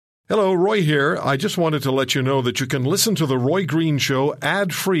Hello, Roy here. I just wanted to let you know that you can listen to The Roy Green Show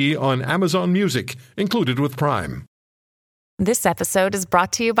ad-free on Amazon Music, included with Prime. This episode is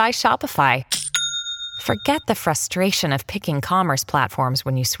brought to you by Shopify. Forget the frustration of picking commerce platforms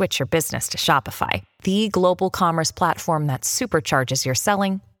when you switch your business to Shopify, the global commerce platform that supercharges your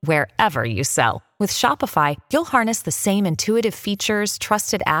selling wherever you sell. With Shopify, you'll harness the same intuitive features,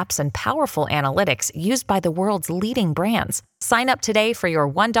 trusted apps, and powerful analytics used by the world's leading brands. Sign up today for your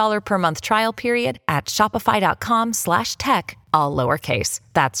 $1 per month trial period at shopify.com/tech, all lowercase.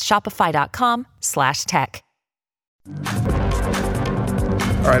 That's shopify.com/tech.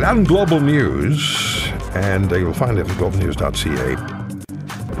 All right, out in Global News, and you'll find it at globalnews.ca.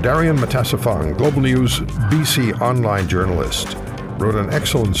 Darian Matasafang, Global News BC online journalist, wrote an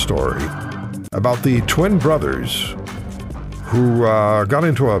excellent story about the twin brothers who got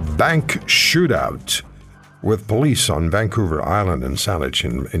into a bank shootout with police on Vancouver Island in Saanich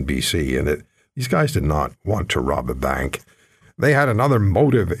in BC. And these guys did not want to rob a bank. They had another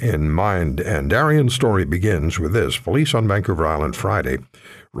motive in mind, and Darian's story begins with this. Police on Vancouver Island Friday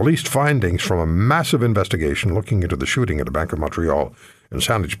released findings from a massive investigation looking into the shooting at a Bank of Montreal in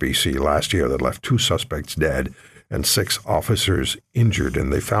Saanich, BC last year that left 2 suspects dead and 6 officers injured,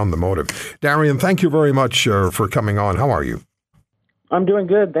 and they found the motive. Darian, thank you very much for coming on. How are you? I'm doing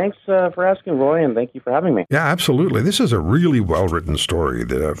good. Thanks for asking, Roy, and thank you for having me. Yeah, absolutely. This is a really well-written story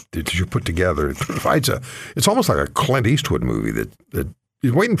that you put together. It provides it's almost like a Clint Eastwood movie that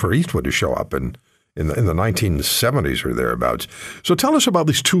he's waiting for Eastwood to show up in the 1970s or thereabouts. So tell us about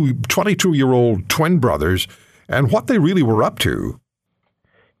these 22-year-old twin brothers and what they really were up to.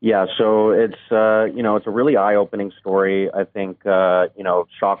 Yeah, so it's it's a really eye-opening story. I think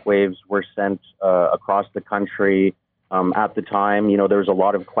shockwaves were sent across the country. At the time, there was a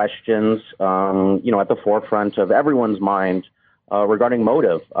lot of questions, at the forefront of everyone's mind regarding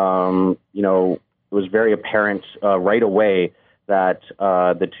motive. It was very apparent right away that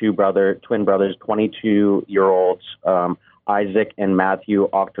the twin brothers, 22-year-olds, Isaac and Matthew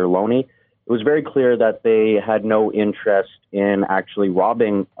Ochterlony, it was very clear that they had no interest in actually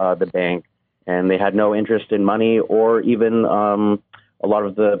robbing the bank, and they had no interest in money or even a lot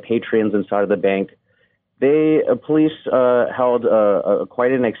of the patrons inside of the bank. Police held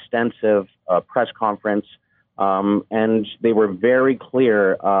quite an extensive press conference, and they were very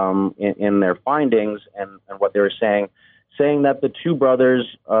clear in their findings and what they were saying that the 2 brothers,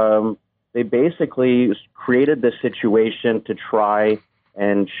 they basically created this situation to try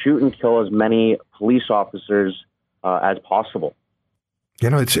and shoot and kill as many police officers as possible.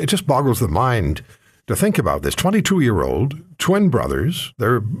 It just boggles the mind to think about this. 22-year-old twin brothers,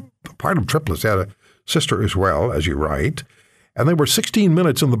 they're part of triplets. They had a sister as well, as you write, and they were 16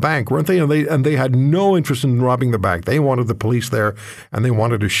 minutes in the bank, weren't they? And they had no interest in robbing the bank. They wanted the police there, and they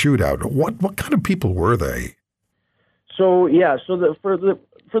wanted a shootout. What kind of people were they? So for the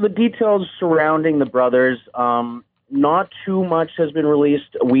details surrounding the brothers, not too much has been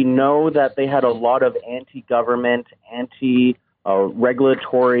released. We know that they had a lot of anti-government,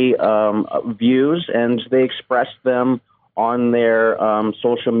 anti-regulatory views, and they expressed them on their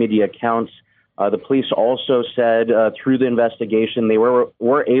social media accounts. The police also said through the investigation they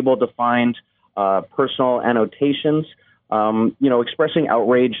were able to find personal annotations, expressing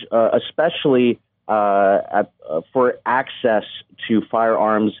outrage, especially for access to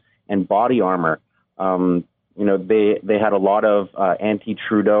firearms and body armor. They had a lot of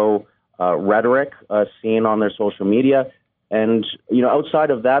anti-Trudeau rhetoric seen on their social media, and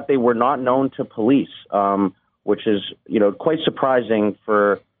outside of that, they were not known to police, which is quite surprising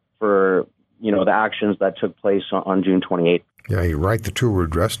for the actions that took place on June 28th. Yeah, you're right. The 2 were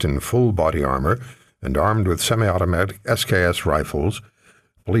dressed in full body armor and armed with semi-automatic SKS rifles.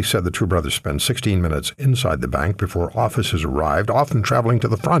 Police said the 2 brothers spent 16 minutes inside the bank before officers arrived, often traveling to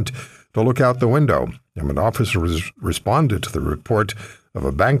the front to look out the window. And when officers responded to the report of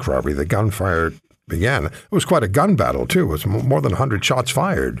a bank robbery, the gunfire began. It was quite a gun battle, too. It was more than 100 shots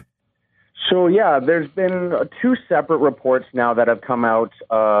fired. So, yeah, there's been 2 separate reports now that have come out,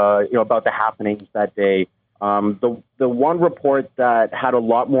 about the happenings that day. The one report that had a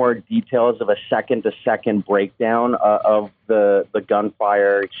lot more details of a second-to-second breakdown of the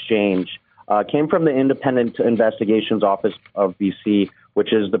gunfire exchange came from the Independent Investigations Office of BC,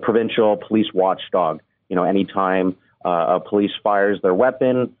 which is the provincial police watchdog. Anytime a police fires their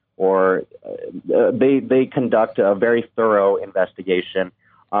weapon or they conduct a very thorough investigation.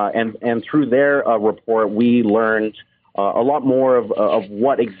 And through their report, we learned a lot more of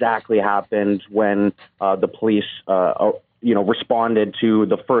what exactly happened when the police, responded to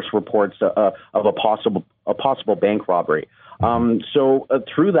the first reports of a possible bank robbery. So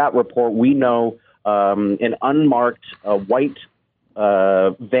through that report, we know an unmarked white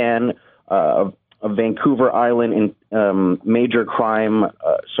van, a Vancouver Island a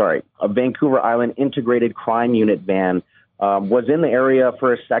Vancouver Island Integrated Crime Unit van was in the area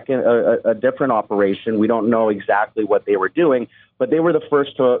for a different operation. We don't know exactly what they were doing, but they were the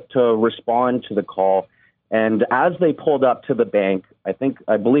first to respond to the call. And as they pulled up to the bank, I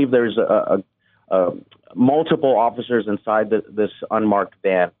believe there's multiple officers inside this unmarked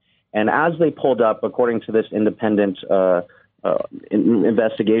van. And as they pulled up, according to this independent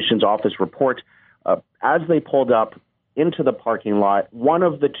investigations office report, as they pulled up into the parking lot, one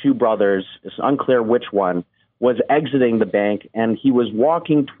of the two brothers, it's unclear which one, was exiting the bank, and he was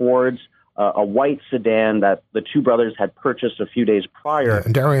walking towards a white sedan that the two brothers had purchased a few days prior.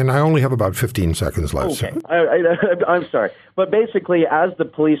 Darian, I only have about 15 seconds left. Okay, I'm sorry. But basically, as the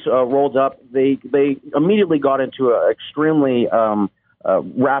police rolled up, they immediately got into an extremely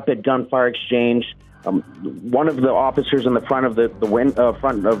rapid gunfire exchange. One of the officers in the front of the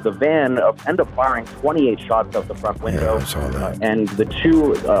van ended up firing 28 shots out the front window. Yeah, I saw that. And the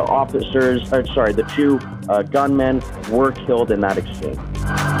two gunmen were killed in that exchange.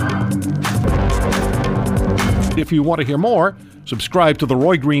 If you want to hear more, subscribe to The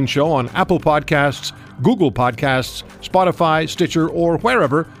Roy Green Show on Apple Podcasts, Google Podcasts, Spotify, Stitcher, or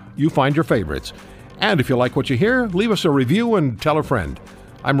wherever you find your favorites. And if you like what you hear, leave us a review and tell a friend.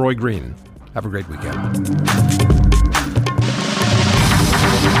 I'm Roy Green. Have a great weekend.